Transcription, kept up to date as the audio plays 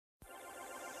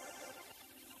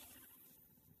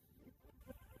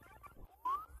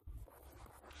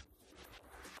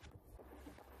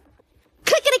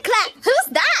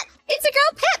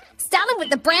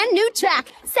the brand new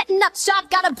track. Setting up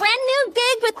shop, got a brand new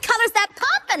gig with colors that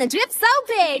pop and a drip so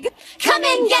big. Come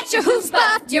in, get your hooves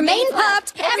buffed, your mane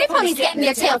puffed. Every pony's getting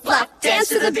their tail fluffed. Dance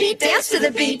to the beat, dance to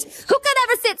the beat. Who could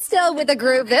ever sit still with a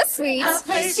groove this sweet? A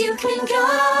place you can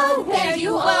go where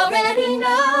you already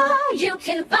know you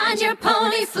can find your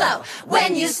pony flow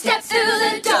when you step through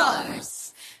the doors.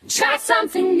 Try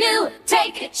something new,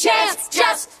 take a chance,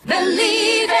 just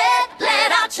believe it.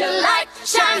 Let out your light,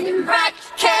 shining bright,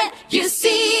 can't you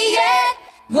see it?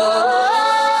 Whoa,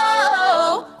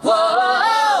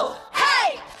 whoa,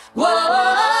 hey,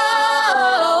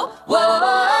 whoa,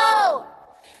 whoa.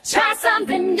 Try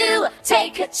something new,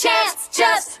 take a chance,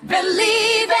 just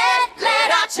believe it.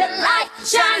 Let out your light,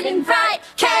 shining bright,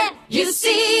 can't you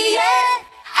see it?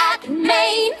 At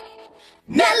Maine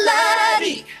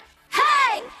Melody.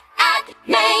 Hey, at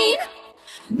Maine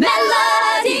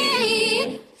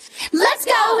Melody. Let's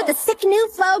go with a sick new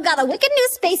flow. Got a wicked new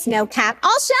space, no cap.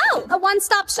 I'll show. A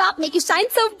one-stop shop, make you shine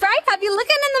so bright. Have you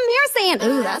looking in the mirror saying,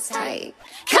 ooh, that's tight.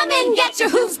 Come in, get your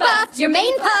hooves buffed, your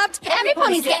mane puffed. Every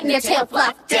pony's getting their tail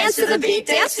fluffed. Dance to the beat,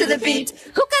 dance to the beat.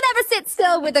 Who could ever sit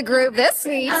still with a groove this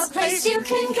sweet? A place you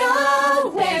can go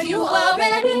where you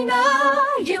already know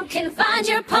you can find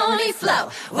your pony flow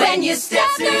when you step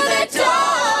through the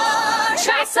door.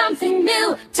 Try something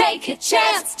new, take a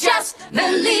chance, just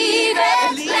believe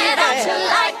it. Let out your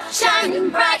light, shining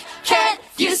bright, can't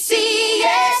you see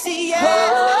it?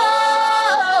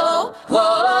 Whoa,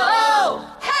 whoa,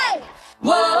 hey,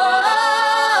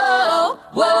 whoa,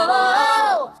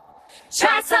 whoa.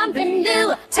 Try something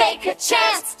new, take a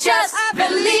chance, just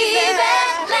believe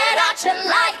it. Let out your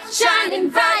light, shining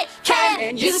bright,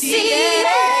 can't you see it?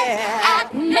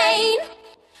 At Maine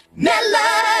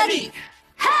Melody.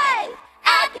 Hey,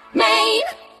 at Maine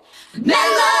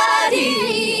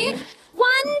Melody. 1,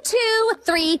 2,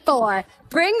 3, 4.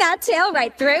 Bring that tail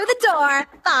right through the door.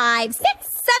 5, 6,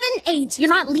 7, 8. You're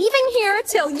not leaving here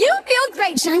till you feel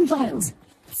great. Shine bright.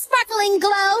 Sparkling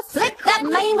glow. Flick that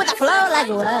mane with a flow like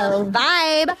whoa.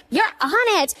 Vibe. You're on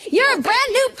it. You're a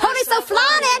brand new pony, so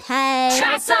flaunt it. Hey.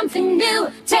 Try something new,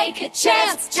 take a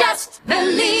chance, just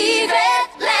believe it.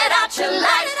 Let out your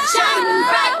light, shining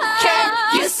bright, can't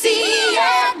you see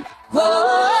it?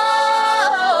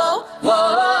 Whoa,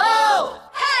 whoa,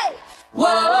 hey,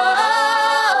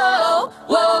 whoa,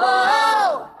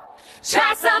 whoa.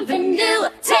 Try something new,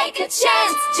 take a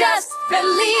chance, just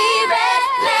believe it.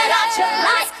 Let out your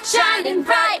light, shining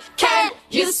bright, can't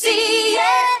you see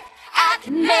it? At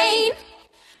Maine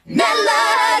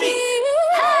Melody.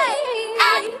 Hey,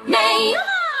 at Maine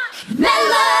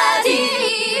Melody.